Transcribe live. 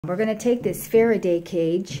We're going to take this Faraday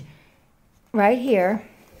cage right here,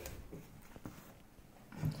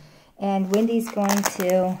 and Wendy's going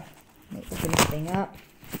to, let me open this thing up.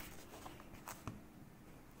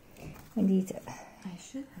 Wendy's, I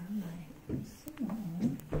should have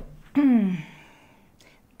my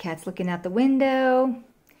cat's looking out the window.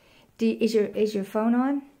 Is your phone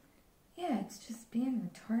on? Yeah, it's just being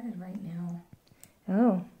retarded right now.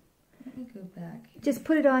 Oh. Let me go back. Just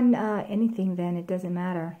put it on anything then, it doesn't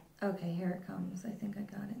matter. Okay, here it comes. I think I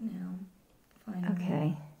got it now. Finally.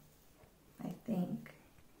 Okay. I think.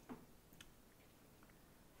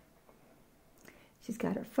 She's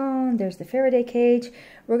got her phone. There's the Faraday cage.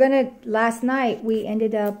 Last night we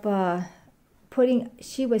ended up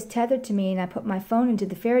she was tethered to me, and I put my phone into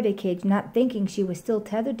the Faraday cage, not thinking she was still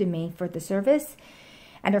tethered to me for the service.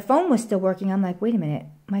 And her phone was still working. I'm like, wait a minute,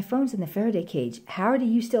 my phone's in the Faraday cage. How do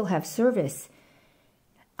you still have service?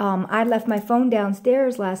 I left my phone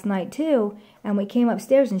downstairs last night too, and we came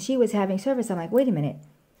upstairs and she was having service. I'm like, wait a minute,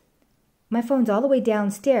 my phone's all the way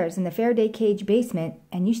downstairs in the Faraday cage basement,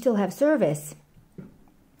 and you still have service.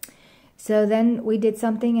 So then we did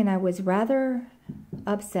something, and I was rather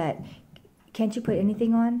upset. Can't you put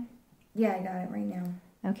anything on? Yeah, I got it right now.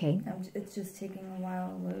 Okay. It's just taking a while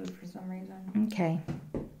to load for some reason. Okay.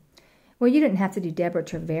 Well, you didn't have to do Deborah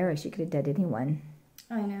Travers. You could have done anyone.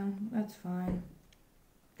 I know. That's fine.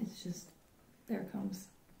 It's just, there it comes.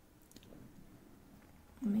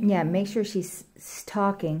 Yeah, make sure she's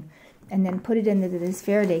talking, and then put it into this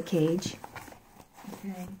Faraday cage.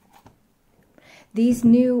 Okay. These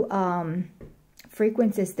new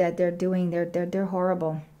frequencies that they're doing, they're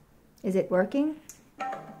horrible. Is it working?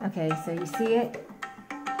 Okay, so you see it?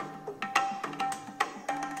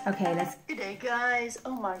 Okay, let's... Good day, guys.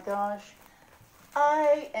 Oh my gosh.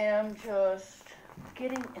 I am just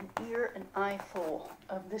getting an ear and eye full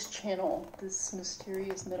of this channel, this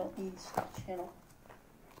mysterious Middle East channel.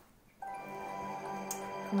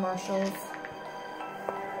 Commercials.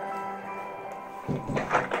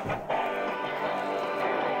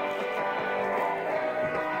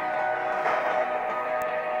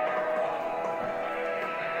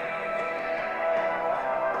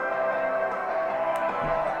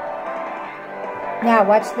 Now,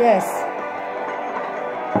 watch this.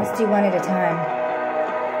 Let's do one at a time.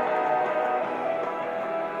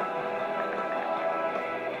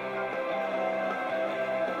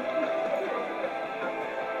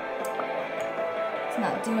 It's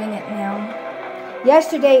not doing it now.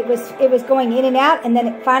 Yesterday, it was going in and out, and then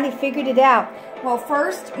it finally figured it out. Well,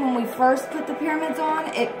 when we first put the pyramids on,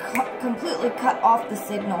 it completely cut off the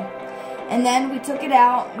signal. And then we took it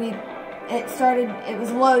out, it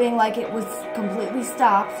was loading like it was completely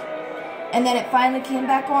stopped. And then it finally came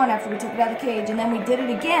back on after we took it out of the cage, and then we did it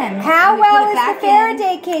again. How well is the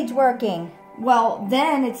Faraday cage working? Well,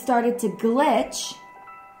 then it started to glitch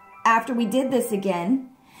after we did this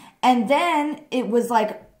again. And then it was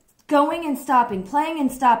like going and stopping, playing and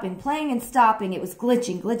stopping, playing and stopping. It was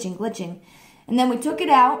glitching, glitching, glitching. And then we took it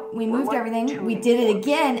out, we moved everything, we did it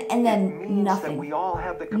again, and then nothing.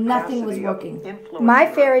 Nothing was working. My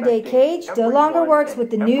Faraday cage no longer works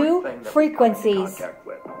with the new frequencies.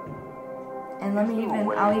 And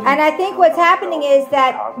And I think what's happening is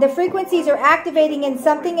that the frequencies are activating in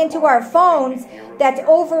something into our phones that's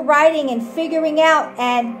overriding and figuring out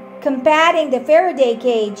and combating the Faraday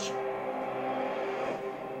cage.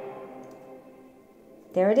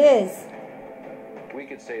 There it is. We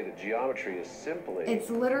could say the geometry is simply... It's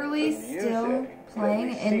literally still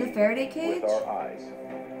playing in the Faraday cage. With our eyes.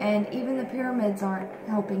 And even the pyramids aren't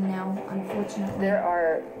helping now, unfortunately. There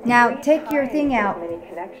are now take your thing out. as many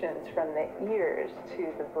connections from the ears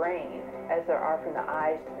to the brain as there are from the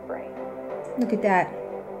eyes to the brain. Look at that.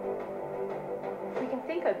 We can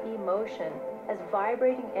think of emotion as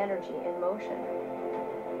vibrating energy in motion.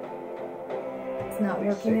 It's not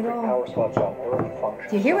working at all.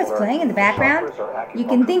 Do you hear what's playing in the background? You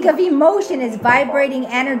can think of emotion as vibrating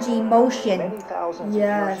energy motion. Many thousands of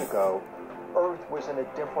years ago, Earth was in a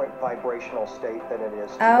different vibrational state than it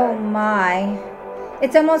is today. Oh my.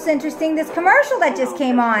 It's almost interesting, this commercial that just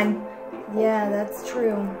came on. Yeah, that's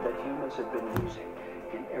true. That humans have been using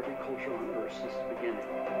in every culture on Earth since the beginning.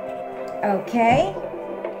 Okay.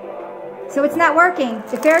 So it's not working.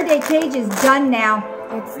 The Faraday cage is done now.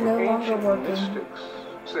 It's no longer working. Mystics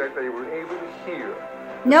said they were able to hear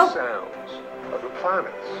Nope. the sounds of the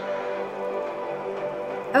planets.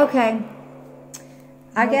 Okay.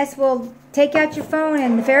 I guess we'll take out your phone,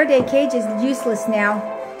 and the Faraday cage is useless now.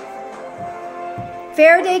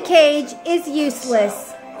 Faraday cage is useless.